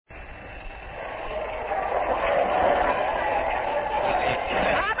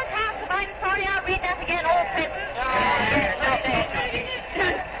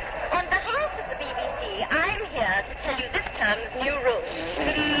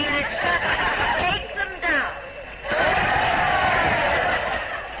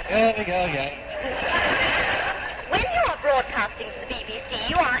we go again. When you're broadcasting to the BBC,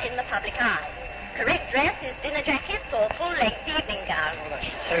 you are in the public eye. Correct dress is dinner jackets or full-length evening gowns. Oh, that's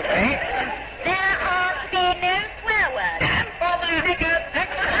okay. There are to be no swear words. Damn for the hiccup!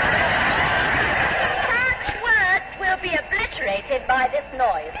 Such words will be obliterated by this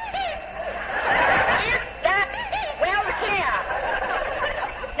noise. Is that well clear?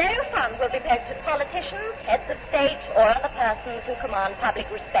 No funds will be paid to politicians, heads of state, or other persons who command public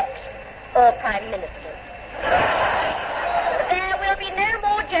respect, or prime ministers. There will be no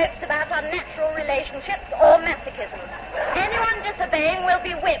more jokes about unnatural relationships or masochism. Anyone disobeying will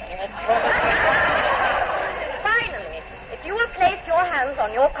be whipped. Finally, if you will place your hands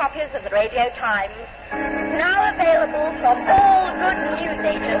on your copies of the Radio Times, now available from all good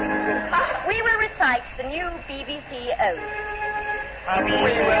newsagents, we will recite the new BBC Ode. We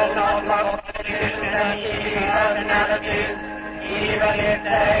will not love any personalities, even if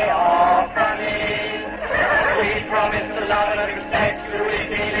they are funny. We promise to love and respect Louis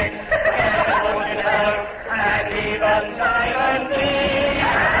Felix, and even Simon Lee.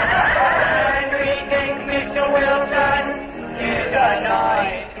 And we think Mr. Wilson is a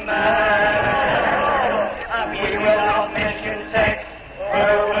nice man. We will not mention sex,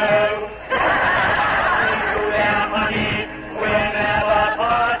 oh. Through their money will never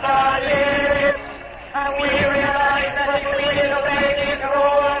pass our lips. And we realize that if we disobey these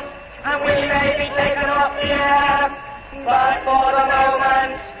rules, and we may be taken off the air, but for the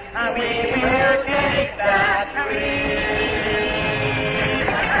moment, we will take that risk.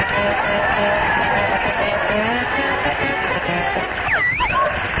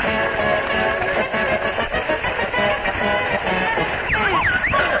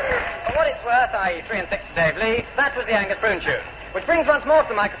 For what it's worth, i.e. 3 and 6 to Dave Lee, that was the Angus Prune tune. Which brings once more to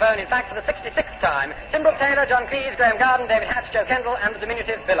the microphone, in fact, for the 66th time, Tim Brooke Taylor, John Cleese, Graham Garden, David Hatch, Joe Kendall, and the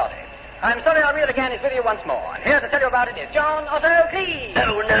diminutive Bill Oddie. I'm Sorry I'll Read It Again is with you once more. And here to tell you about it is John Otto Cleese.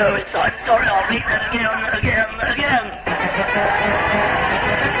 Oh, no, I'm sorry I'll read that again.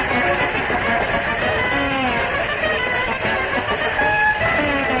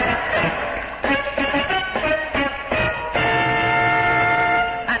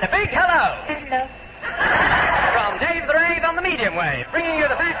 And a big hello. Hello. From Dave the Rave on the medium wave, bringing you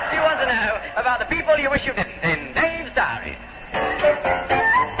the facts you want to know about the people you wish you didn't in Dave's Diary.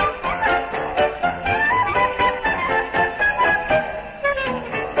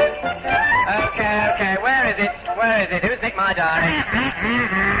 Okay, where is it? Who's nicked my diary?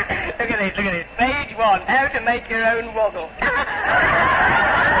 Look at this. Page 1, how to make your own waddle. Well,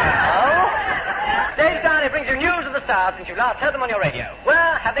 Dave's Diary brings you news of the stars since you last heard them on your radio.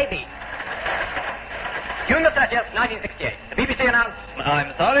 Where have they been? June the 30th, 1968. The BBC announced...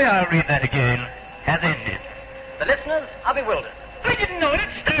 I'm sorry I'll read that again. Has ended. The listeners are bewildered. I didn't know it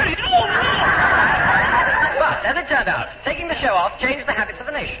started. But, as it turned out, taking the show off changed the habits of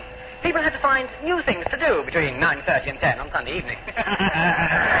the nation. People had to find new things to do between 9:30 and 10 on Sunday evening.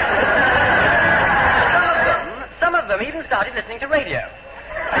 Some of them even started listening to radio.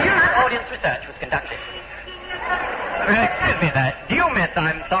 A huge audience research was conducted. Excuse me, do you miss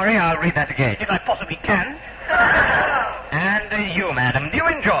I'm sorry I'll read that again? If I possibly can. And you, madam, do you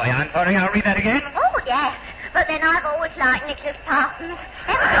enjoy I'm sorry I'll read that again? Oh, yes. But then I've always liked Nicholas Parsons.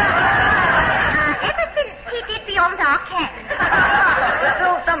 Ever since he did Beyond Our Ken.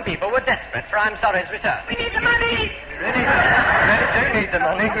 Still, some people were desperate for I'm Sorry's return. We need the money! Really? Don't need the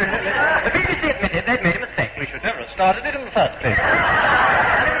money. The BBC admitted they'd made a mistake. We should never have started it in the first place.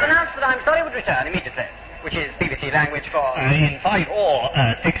 And it was announced that I'm Sorry would return immediately, which is BBC language for... In 5 or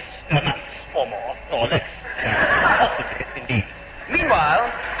 6 months, or more, or less. Possibly, indeed. Meanwhile,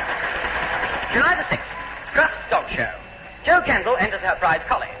 July the 6th, Crust's Dog Show. Joe Kendall enters her prize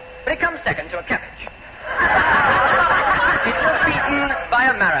collie, but it comes second to a cabbage. It was beaten by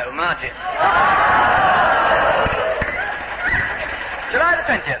a narrow margin. July the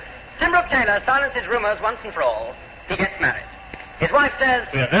 20th, Tim Brooke Taylor silences rumors once and for all. He gets married. His wife says...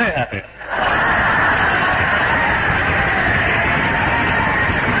 We are very happy.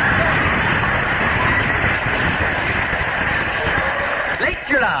 Late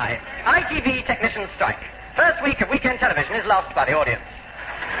July, ITV technicians strike. First week of weekend television is lost by the audience.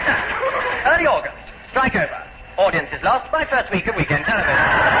 Early August, strike over. Audience is lost by first week of weekend television.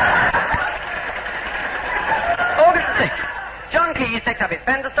 August the 6th, John Cleese takes up his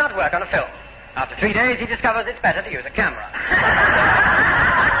pen to start work on a film. After 3 days, he discovers it's better to use a camera.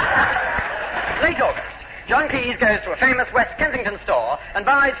 Late August, John Cleese goes to a famous West Kensington store and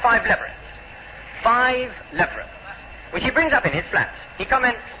buys 5 leverets. 5 leverets, which he brings up in his flat. He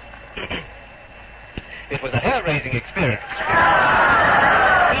comments... It was a hair-raising experience.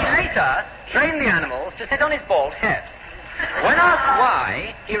 He later trained the animals to sit on his bald head. When asked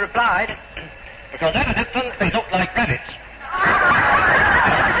why, he replied, Because at a distance they look like rabbits.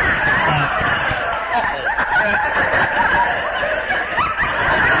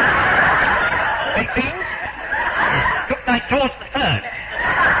 Big beans? Look like George III.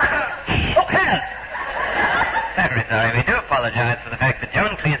 Look here! Very sorry. We do apologize for the fact that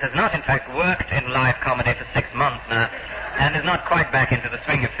John Cleese has not, in fact, worked in live comedy for 6 months now, and is not quite back into the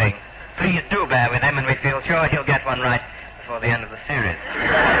swing of things. Please do bear with him, and we feel sure he'll get one right before the end of the series.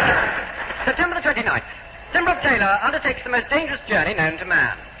 September the 29th. Timbrook Taylor undertakes the most dangerous journey known to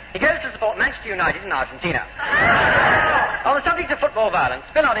man. He goes to support Manchester United in Argentina. On the subject of football violence,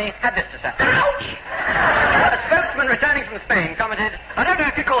 Bilotti had this to say. Ouch! A spokesman returning from Spain commented, I don't know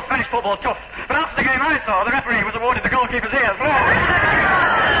if you call Spanish football tough, but after the game I saw, the referee was awarded the goalkeeper's ears.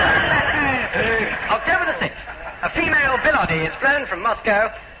 October the 6th. A female Bilotti is flown from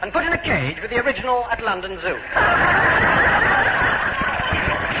Moscow and put in a cage with the original at London Zoo.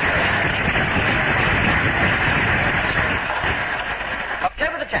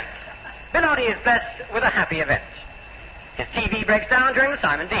 October the 10th. Bilotti is blessed with a happy event. His TV breaks down during the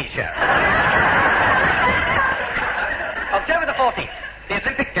Simon D. show. October the 14th. The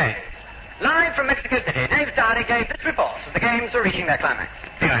Olympic Games. Live from Mexico City, Dave Starley gave this report as the games were reaching their climax.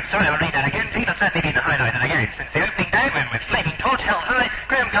 I'm sorry, I'll read that again. Peter certainly been the highlight of the game since the opening day when with flaming torch held high,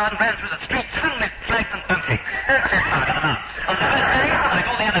 Graham Garden ran through the streets hung with flags and bunting. That's just part of the month. On the first day, like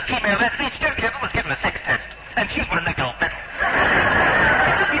all the other female athletes, Joe Kemble was given a sex test, and she won the gold medal.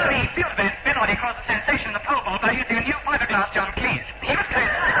 In the field event, Bilotti caused a sensation in the pole vault by using a new fiberglass John Cleese. He was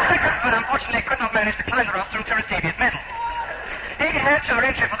placed second, but unfortunately could not manage to climb the rostrum to receive his medal. David Hatch, our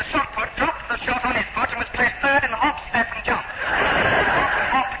entry for the shot put, dropped the shot on his foot and was placed third in the hop, step, and jump.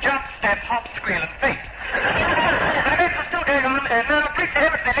 Hop, jump, step, hop, squeal, and feint. The events are still going on, and now please to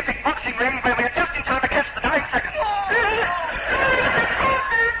hear us in the Olympic boxing ring where we are just in time to catch the 9 seconds.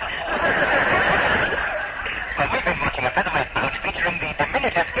 Well, we've been watching a featherweight bout featuring the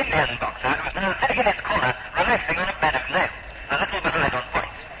diminutive Indian boxer who is now sitting in his corner, relaxing on a bed of lead. A little bit of lead on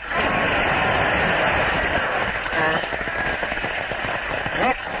points.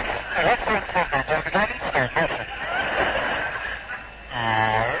 Let's go for that, gentlemen.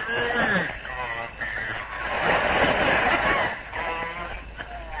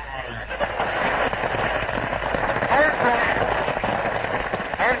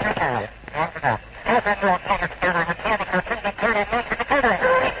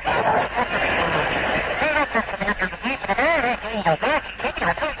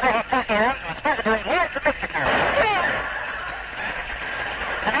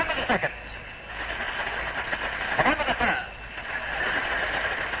 Remember the second. Remember the third.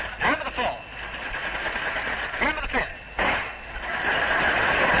 Remember the fourth. Remember the fifth.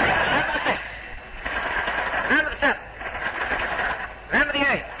 Remember the sixth. Remember the seventh. Remember the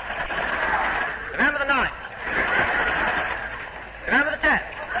eighth. Remember the ninth. Remember the 10th.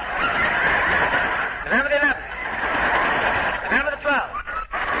 Remember the 11th. Remember the 12th.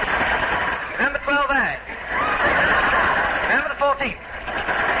 Remember 12A. Remember the 14th.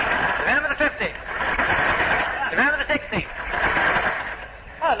 Remember the 15th. Remember the 16th.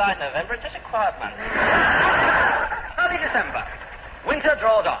 I like November. It's just a quiet month. Early December. Winter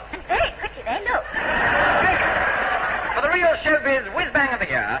draws on. And very pretty they look. For the real showbiz whiz-bang of the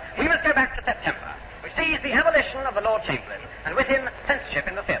year, we must go back to September, which sees the abolition of the Lord Chamberlain, and with him, censorship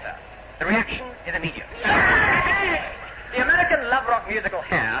in the theatre. The reaction is immediate. The American love rock musical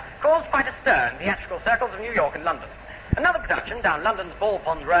Hair caused quite a stir in theatrical circles of New York and London. Another production down London's Ball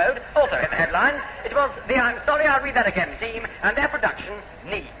Pond Road also hit the headlines. It was the I'm Sorry I'll Read That Again team and their production,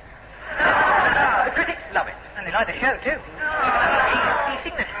 Knee. The critics love it. And they like the show, too. The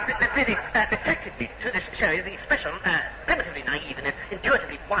thing that really attracted me to this show is the special, primitively naive and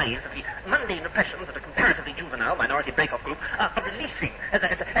intuitively wise of the mundane oppressions of a comparatively juvenile minority break-off group are releasing as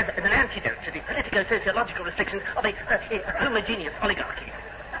an antidote to the politico-sociological restrictions of a homogeneous oligarchy.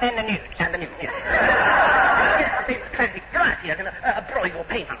 And the news. And the news, yes. Yes, the tragic variety, as in a broid or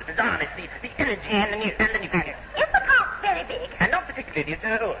paint, the bizarreness, the energy, and the news. And the news. Is the cast very big? And not particularly,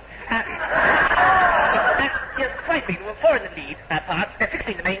 yes, quite big. There were 4 in the lead parts, 6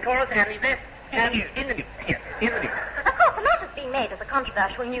 in the main chorus, and the rest in the news. Yes, in the news. Of course, a lot has been made of the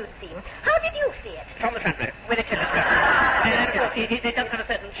controversial news scene. How did you see it? From the front row, with a telescope. And of course, it does have a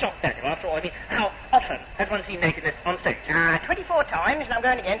certain shock value, after all. I mean, how often has one seen nakedness on stage? 24 times, and I'm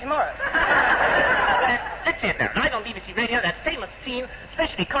going again tomorrow. Let's say it now. Live on BBC Radio, that famous scene,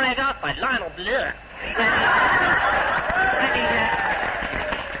 specially choreographed by Lionel Blur.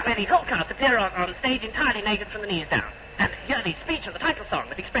 Where the whole cast appear on stage entirely naked from the knees down. And hear the speech of the title song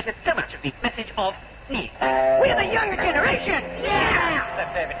that expresses so much of the message of need. We're the younger generation. Yeah!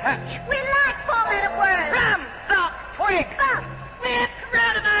 Said David Hatch. We like 4-minute words. Rum, sock, twig. Up. We're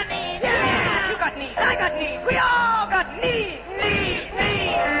proud of our knees. Yeah! You got knees. I got knees. We all got knees. Knees,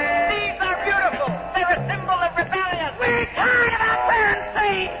 knees. Knees are beautiful. They're a symbol of rebellion. We're tired of our parents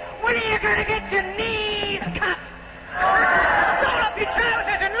saying, when are you going to get your knees cut? Roll up your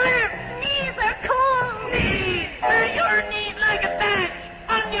trousers and live. Knees are cool. Knees. They're your knees like a badge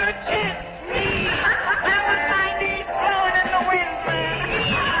on your chest. Knees. I want my knees blowing in the wind, man.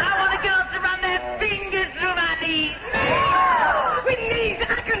 I want the girls to run their fingers through my knees. With knees,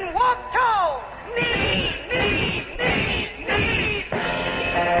 I can walk tall. Knees, knees, knees, knees.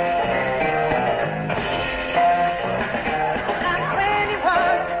 I'm 21,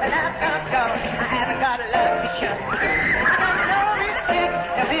 and I've come gone. I haven't got a love to show. I don't know where to check,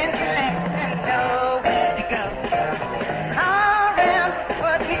 no intellect, and nowhere to go. All around,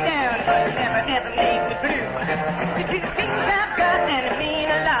 put me down, but never ever make me blue. The two things I've got, and it mean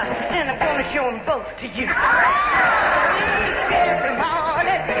a lot, and I'm gonna show them both to you. Every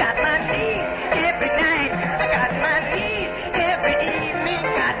morning, got my knees. Every night, I got my knees. Every evening,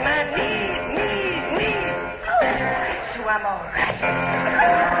 got my knees, knees, knees. So I'm all right.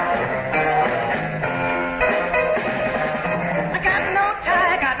 I got no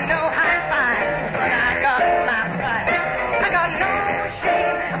tie, got no high five, but I got my pride. I got no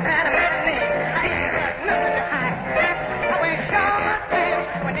shame, I'm proud of my name. I ain't got nothing to hide. I wear short pants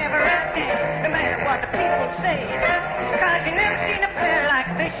whenever I can, no matter what the people say. Cause you never seen a pair like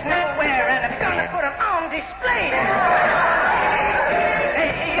this nowhere, and I'm gonna put them on display.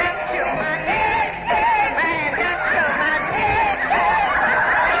 Hey, that's your my knees. Man, that's your my knees.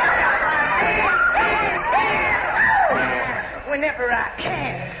 Whenever I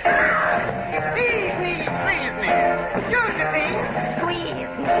can. These knees please me. Josephine.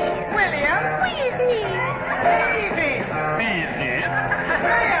 Squeeze knees. William. Squeeze knees. Davy. Please, knees.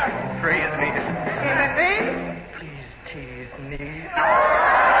 Graham. Praise knees. Timothy. Please tease knees.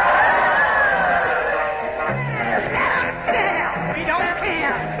 We don't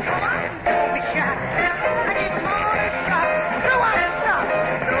care. Come on, don't be shy. I need more shot. Throw out the shot.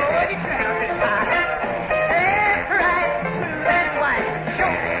 Throw it down this high. Left, right, smooth and white.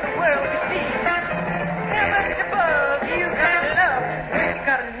 Show the world to see. Never above you got love. You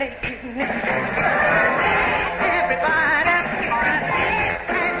got a naked knee. Everybody, you got knees.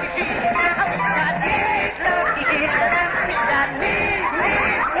 Can't you see? Oh, we got knees. Love to hear. We got knees,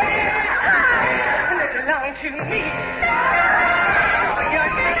 knees, knees. And they belong to me. Your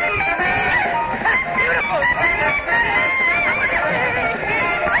knees, man. That's beautiful.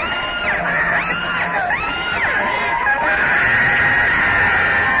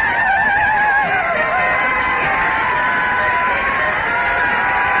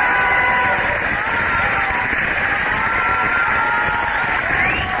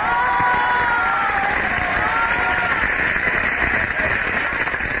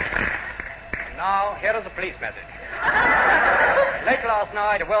 Now, here is a police message. Late last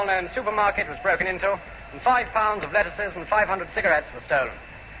night, a well-known supermarket was broken into, and 5 pounds of lettuces and 500 cigarettes were stolen.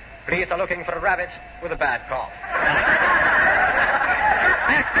 Police are looking for a rabbit with a bad cough.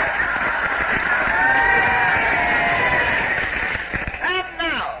 And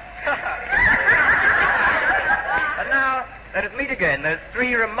now, let us meet again those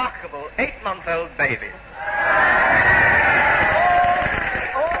 3 remarkable 8-month-old babies.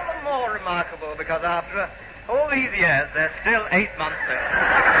 All the more remarkable because after all these years, they're still 8 months old.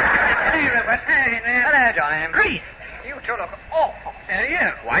 Hey, Rupert. Hey, man. Hello, Johnny. Grease. You two look awful. So do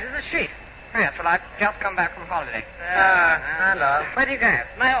you. White as a sheet. Yes, well, I've just come back from holiday. Hello. Where do you go?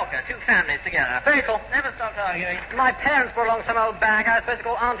 Mallorca. 2 families together. Very cool. Never stopped arguing. My parents brought along some old bag I was supposed to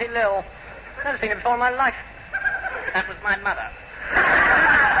call Auntie Lil. Never seen it before in my life. That was my mother.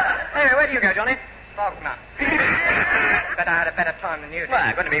 Anyway, where do you go, Johnny? Bognor. Bet I had a better time than you did. Well,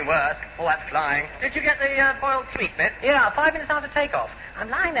 it couldn't have been worse. All that flying. Did you get the boiled sweet bit? Yeah, 5 minutes after takeoff. I'm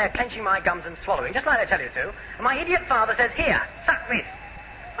lying there clenching my gums and swallowing, just like they tell you to. And my idiot father says, here, suck this.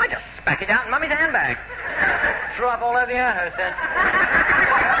 I just spat it out in Mummy's handbag. Threw up all over the air hostess.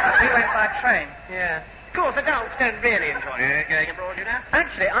 We went by train. Yeah. Of course, adults don't really enjoy it. Going abroad, you know?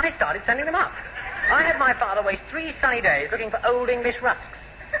 Actually, I started sending them up. I had my father waste 3 sunny days looking for old English rusks.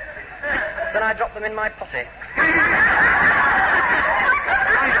 Then I dropped them in my potty.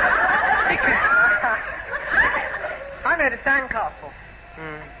 I made a sandcastle. So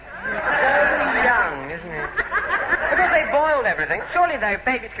young, isn't it? Because they boiled everything. Surely, though,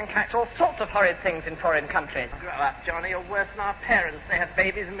 babies can catch all sorts of horrid things in foreign countries. Grow up, Johnny. You're worse than our parents. They have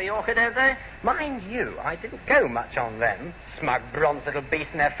babies in Mallorca, don't they? Mind you, I didn't go much on them. Smug, bronze little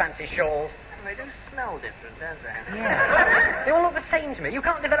beasts in their fancy shawls. They do smell different, don't they? Yeah. They all look the same to me. You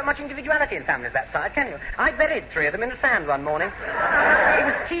can't develop much individuality in families that size, can you? I buried 3 of them in the sand one morning. It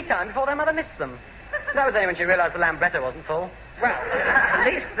was tea time before their mother missed them. That was only when she realised the lambretta wasn't full. Well, at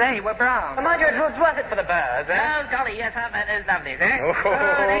least they were brown. And mind you, it was worth it for the birds, eh? Oh, golly, yes, I bet those lovelies, eh? Oh.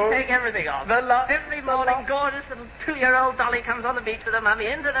 They take everything off. The lot. Every morning, gorgeous little 2-year-old dolly comes on the beach with her mummy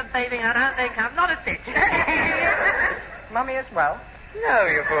into the bathing hut. Out they come, not a stitch. Mummy as well? No,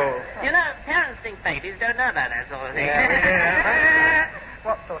 you fool. You know, parents think babies don't know about that sort of thing. Yeah.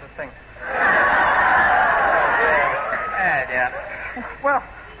 What sort of thing? Oh, dear. Well,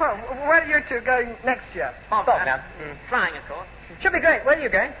 where are you two going next year? Bob, flying, of course. Should be great. Where are you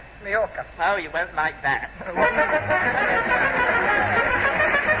going? Mallorca. Oh, you won't like that.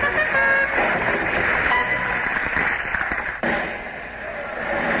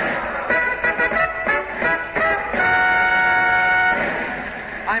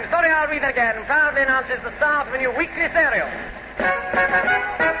 I'm sorry, I'll read it again. Proudly announces the start of a new weekly serial.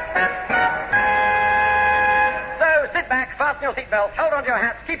 So sit back, fasten your seatbelts, hold on to your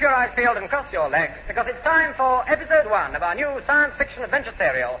hats, keep your eyes peeled, and cross your legs, because it's time for episode 1 of our new science fiction adventure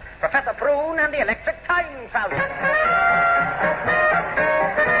serial, Professor Prune and the Electric Time Traveler.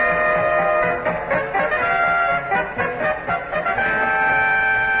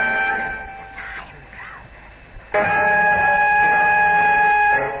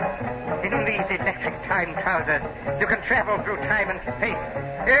 Time trousers. You can travel through time and space.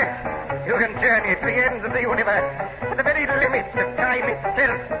 Yes, you can journey to the ends of the universe, to the very limits of time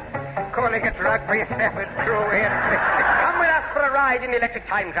itself. Calling it rugby, Stafford, Crewe, Come with us for a ride in the electric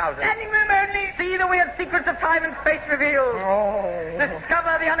time trousers. Standing room only. See the weird secrets of time and space revealed. Oh.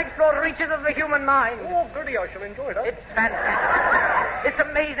 Discover the unexplored reaches of the human mind. Oh, goody, I shall enjoy that. It's fantastic. It's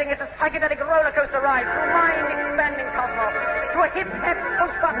amazing. It's a psychedelic roller coaster ride through mind-expanding cosmos, to a hip-hip,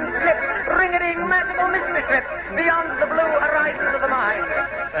 push-button slip, ring-a-ding, magical mystery trip beyond the blue horizons of the mind.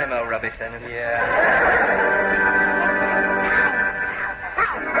 Same old rubbish, then. Yeah.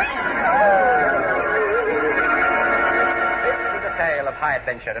 This is a tale of high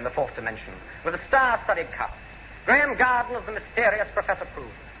adventure in the fourth dimension, with a star-studded cast. Graham Garden as the mysterious Professor Prune.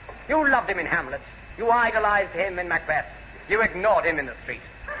 You loved him in Hamlet. You idolized him in Macbeth. You ignored him in the street.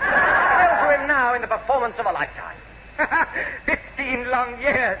 Hail to him now in the performance of a lifetime. 15 long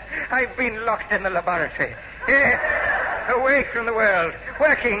years I've been locked in the laboratory. Yes, away from the world,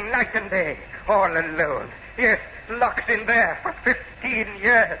 working night and day, all alone. Yes, locked in there for 15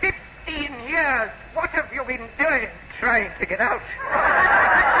 years. 15 years! What have you been doing trying to get out?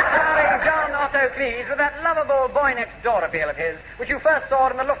 Starring John Otto Cleese with that lovable boy-next-door appeal of his, which you first saw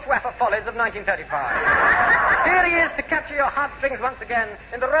in the Luftwaffe Follies of 1935. Here he is to capture your heartstrings once again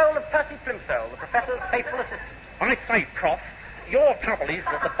in the role of Percy Plimsoll, the Professor's faithful assistant. I say, Prof, your trouble is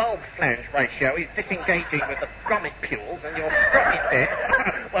that the bulb-flange ratio is disengaging with the grommet-pules and your sprocket bit.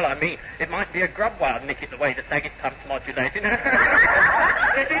 Well, I mean, it might be a grub wire nick it away to Saget pumps modulating. Is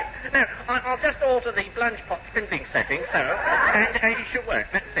it? No, I'll just alter the plunge pot spindling setting, so, and it should work.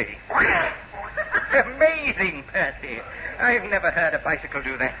 Let's see. Amazing, Percy. I've never heard a bicycle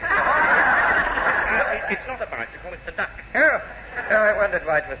do that. It's not a bicycle, it's a duck. Oh, I wondered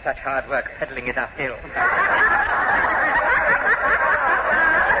why it was such hard work pedaling it uphill.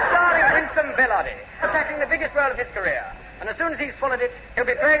 Starring Winsome Bellody, attacking the biggest role of his career. And as soon as he's swallowed it, he'll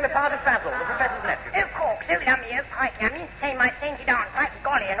be playing the part of Basil, the Professor's nephew. Of course, so lummy, oh, quite yummy. Say my sainty darn, quite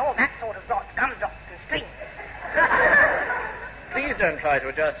golly, and all that sort of rot, gumdrops and strings. Please don't try to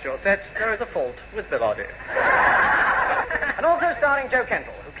adjust your sets. There is a fault with Bellody. And also starring Jo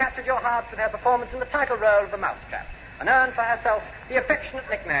Kendall, who captured your hearts with her performance in the title role of the Mousetrap, and earned for herself the affectionate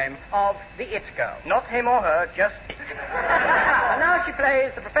nickname of the It Girl. Not him or her, just it. And now she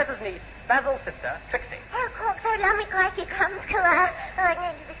plays the Professor's niece, Basil's sister, Trixie. Oh, cook, so lummy, quite he comes to her. Oh,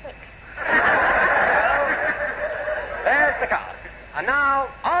 nearly the 6. There's the cast. And now,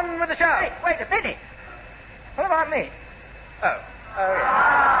 on with the show. Hey, wait a minute. What about me? Oh,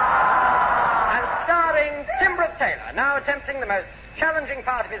 yeah. And starring Tim Brooke Taylor, now attempting the most challenging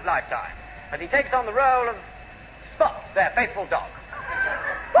part of his lifetime, as he takes on the role of Spot, their faithful dog.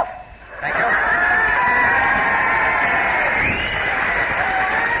 Woof. Thank you.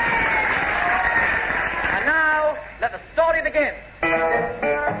 And now, let the story begin.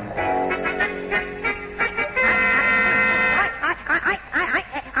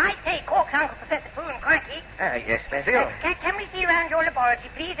 I say, Cork's Uncle Professor Prune, crikey. Yes, Basil. Can we see around your laboratory,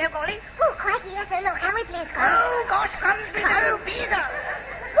 please, oh golly? Oh, crikey, yes, hello. Can we please come? Oh, gosh, comes me. Oh,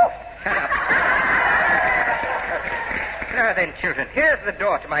 then, children, here's the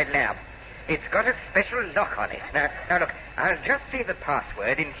door to my lab. It's got a special lock on it. Now look, I'll just see the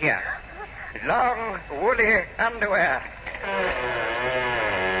password in here. Long, woolly underwear.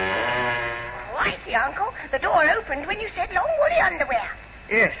 Oh, I see, Uncle. The door opened when you said long woolly underwear.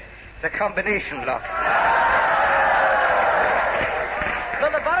 Yes, the combination lock. The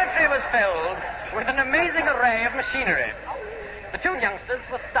laboratory was filled with an amazing array of machinery. The two youngsters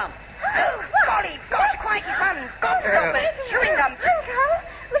were stumped. Oh, golly, gosh, quite fun. Gobs of it, chewing gum. Uncle,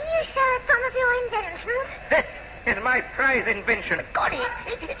 will you show us some of your inventions? This is my prize invention. Golly,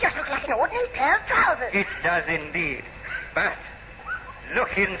 it just looks like an ordinary pair of trousers. It does indeed. But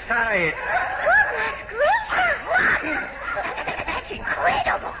look inside. Goodness gracious! That's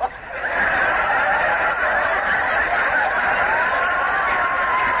incredible.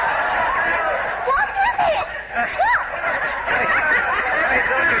 What is it? I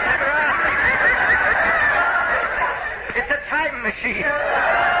thought you'd never ask. It's a time machine.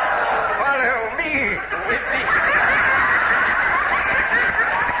 Follow me with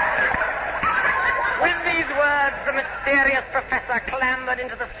With these words, the mysterious professor clambered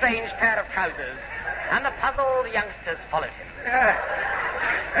into the strange pair of trousers, and the puzzled youngsters followed him.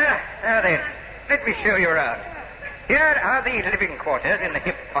 Now then, let me show you around. Here are the living quarters in the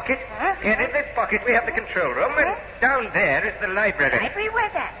hip pocket. And in this pocket we have the control room. And down there is the library. Library,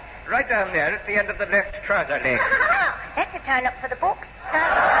 where's that? Right down there at the end of the left trouser leg. That's a turn up for the books.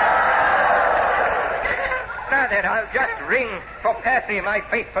 Now then, I'll just ring for Percy, my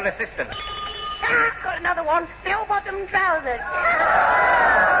faithful assistant. Got another one. Bell-bottom trousers.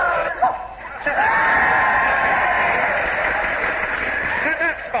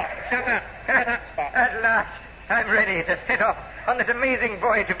 At last, I'm ready to set off on this amazing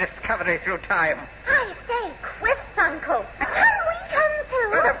voyage of discovery through time. I say, Quifts, Uncle. Can we come too?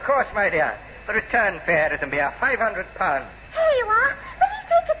 But of course, my dear. The return fare is a mere £500. Here you are. Will you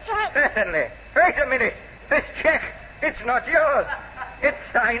take a check? Certainly. Wait a minute. This check, it's not yours. It's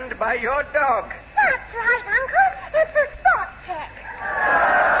signed by your dog. That's right, Uncle. It's a spot check.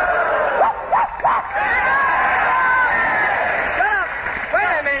 Shut up!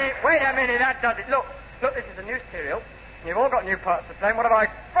 Wait a minute, that does it. Look, this is a new serial. You've all got new parts to play. What do I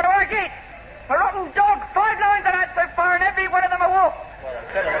get? A rotten dog, 5 lines of that so far, and every one of them a wolf. Well,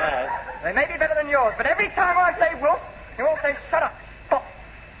 that's better than ours. They may be better than yours, but every time I say wolf, you all say shut up, stop.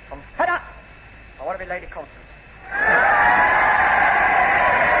 I'm fed up. I want to be Lady Constance.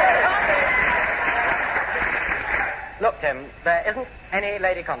 Look, Tim, there isn't any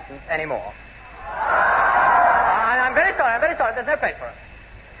Lady Constance anymore. I'm very sorry. There's no place for it.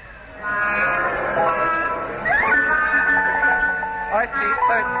 I see.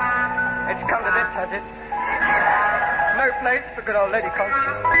 So it's come to this, has it? No place for good old Lady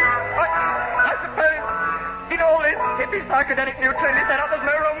Constance. I suppose in all this hippie psychedelic new trendy setup, there's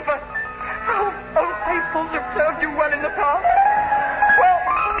no room for old faithfuls who've served you well in the past. Well,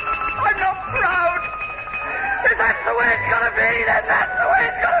 I'm not proud. If that's the way it's gonna be, then that's the way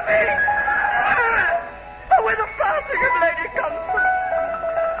it's gonna be. But with the passing of Lady Constance,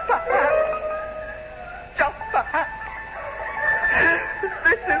 perhaps, just perhaps,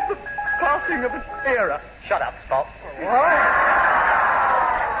 this is the passing of an era. Shut up, Spot. What?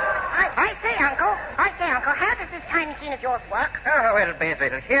 I say, Uncle, how does this time machine of yours work? Oh, well,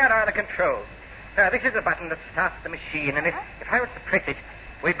 Basil, here are the controls. This is the button that starts the machine, and if I was to press it,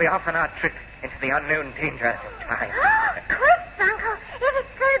 we'd be off on our trip into the unknown dangers of time. Quifts, Uncle. If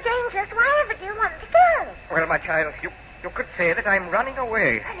it's so dangerous, why ever do you want to go? Well, my child, you could say that I'm running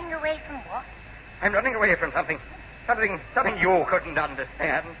away. Running away from what? I'm running away from something you couldn't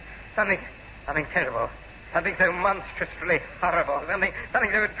understand. Something terrible. Something so monstrously horrible. Something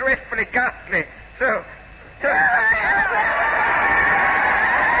so dreadfully ghastly. So...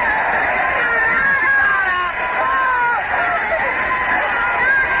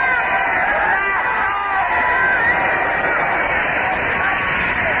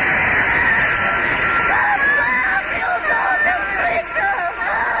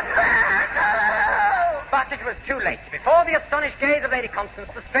 But it was too late. Before the astonished gaze of Lady Constance,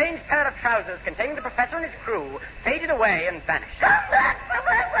 the strange pair of trousers containing the professor and his crew faded away and vanished. Come back,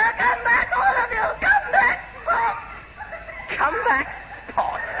 Professor! Come back, all of you! Come back, Spot! Come back,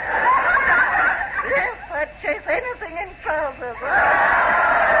 Spot. Yes, I'd chase anything in trousers.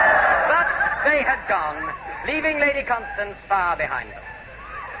 But they had gone, leaving Lady Constance far behind them.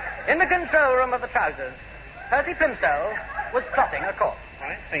 In the control room of the trousers, Percy Plimsoll was plotting a course.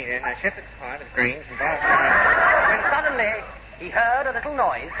 I see then. A shepherd's pie with greens and barbed When suddenly he heard a little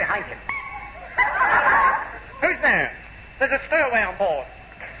noise behind him. Who's there? There's a stowaway on board.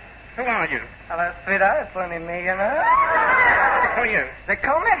 Who are you? Hello, sweetheart. It's only me, you know. Who are you? They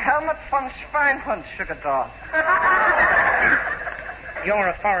call me Helmut von Schweinhund, sugar dog. You're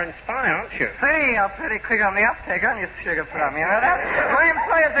a foreign spy, aren't you? Hey, you're pretty quick on the uptake, aren't you, sugar plum? You know that? My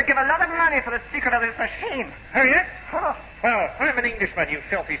employers will give a lot of money for the secret of this machine. Who are you? Oh. Well, I'm an Englishman, you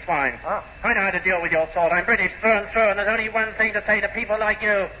filthy swine. Oh. I know how to deal with your sort. I'm British through and through, and there's only one thing to say to people like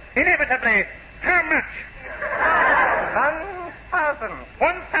you. Inevitably, how much? 1,000.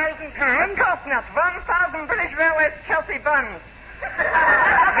 1,000 pounds? Of course not. 1,000 British Railways Chelsea buns.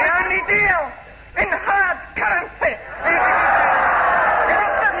 The only deal in hard currency. You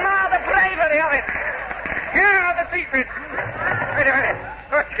must admire the bravery of it. Here are the secrets. Wait a minute.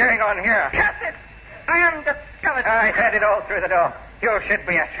 What's going on here? Curse it! I am discovered. I heard it all through the door. You should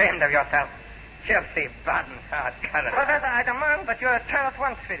be ashamed of yourself. Chelsea buns, hard currency. Professor, I demand that you tell us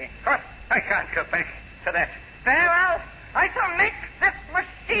once, Philly. Of course, I can't go back to that. Very well. I shall make this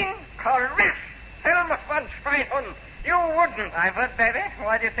machine crash. Helmut von Schweinhund. You wouldn't. I would, baby.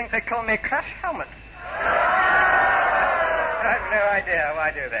 Why do you think they call me Crash Helmet? I've no idea.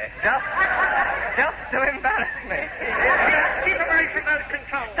 Why do they? Just to embarrass me. Keep away from those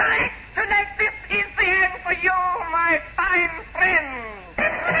controls. Tonight this is the end for you, my fine friend.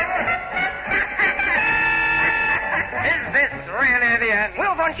 Is this really the end?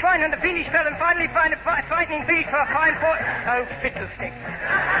 Will von Schweinhund, the fiendish felon, finally find a frightening beast for a fine port? Oh, fiddlestick.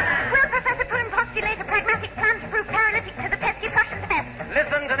 Will Professor Prune postulate a pragmatic plan to prove paralytic to the pesky Prussian test?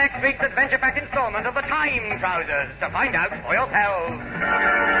 Listen to next week's adventure-packed installment of the Time Trousers to find out for yourselves.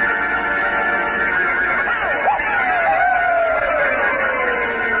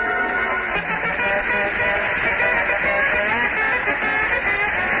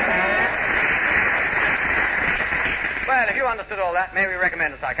 Well, if you understood all that, may we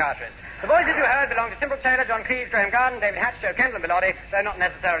recommend a psychiatrist. The voices you heard belong to Simple Taylor, John Cleese, Graham Garden, David Hatch, Joe Kendall, and Bilotti, though not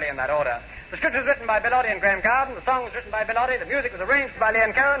necessarily in that order. The script was written by Bilotti and Graham Garden, the song was written by Bilotti, the music was arranged by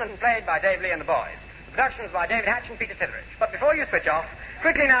Leon Cohen and played by Dave Lee and the boys. The production was by David Hatch and Peter Sitheridge. But before you switch off,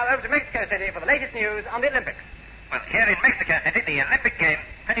 quickly now over to Mexico City for the latest news on the Olympics. Well, here in Mexico City, the Olympic Games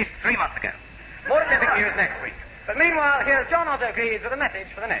finished 3 months ago. More Olympic news next week. But meanwhile, here's John Otto Cleese with a message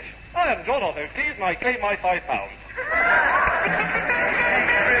for the nation. I am John Otto Cleese, and I claim my £5.